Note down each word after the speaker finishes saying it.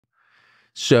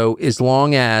So as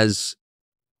long as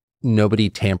nobody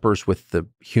tampers with the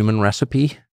human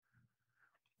recipe,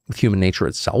 with human nature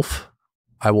itself,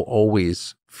 I will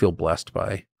always feel blessed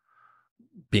by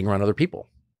being around other people.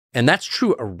 And that's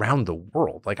true around the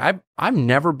world. Like I've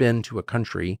never been to a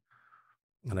country,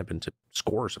 and I've been to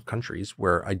scores of countries,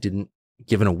 where I didn't,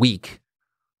 given a week,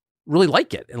 really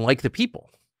like it and like the people.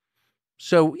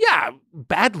 So yeah,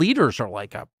 bad leaders are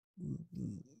like a,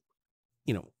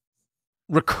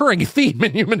 recurring theme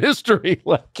in human history.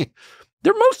 Like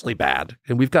they're mostly bad,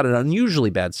 and we've got an unusually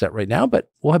bad set right now,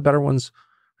 but we'll have better ones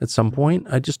at some point.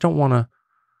 I just don't want to.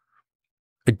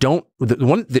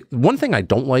 The one thing I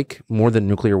don't like more than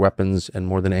nuclear weapons and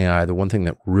more than AI, the one thing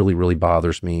that really, really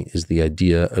bothers me is the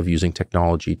idea of using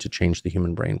technology to change the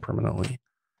human brain permanently.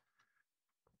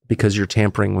 Because you're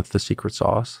tampering with the secret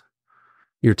sauce.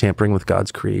 You're tampering with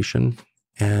God's creation,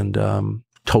 and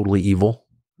totally evil.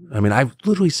 I mean, I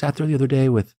literally sat there the other day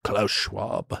with Klaus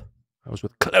Schwab. I was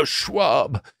with Klaus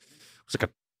Schwab. I was like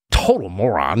a total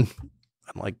moron.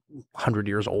 I'm like 100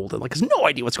 years old and like has no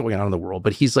idea what's going on in the world.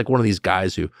 But he's like one of these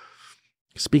guys who,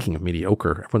 speaking of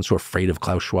mediocre, everyone's so afraid of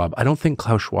Klaus Schwab. I don't think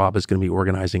Klaus Schwab is going to be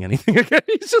organizing anything again.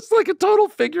 He's just like a total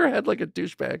figurehead, like a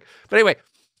douchebag. But anyway,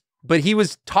 he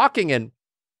was talking and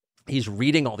he's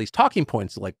reading all these talking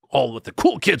points, like all what the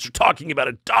cool kids are talking about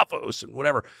at Davos and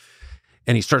whatever.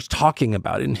 And he starts talking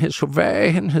about it in his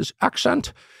way, in his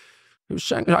accent. He was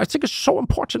saying, I think it's so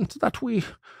important that we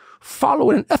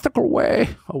follow in an ethical way.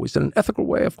 Always in an ethical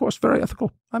way, of course, very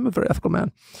ethical. I'm a very ethical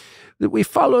man. That we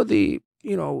follow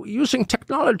using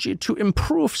technology to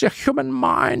improve the human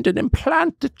mind and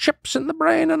implant the chips in the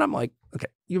brain. And I'm like, okay,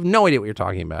 you have no idea what you're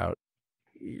talking about.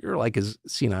 You're like as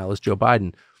senile as Joe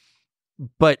Biden.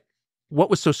 But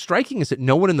what was so striking is that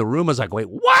no one in the room was like, wait,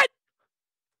 what?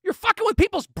 You're fucking with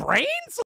people's brains?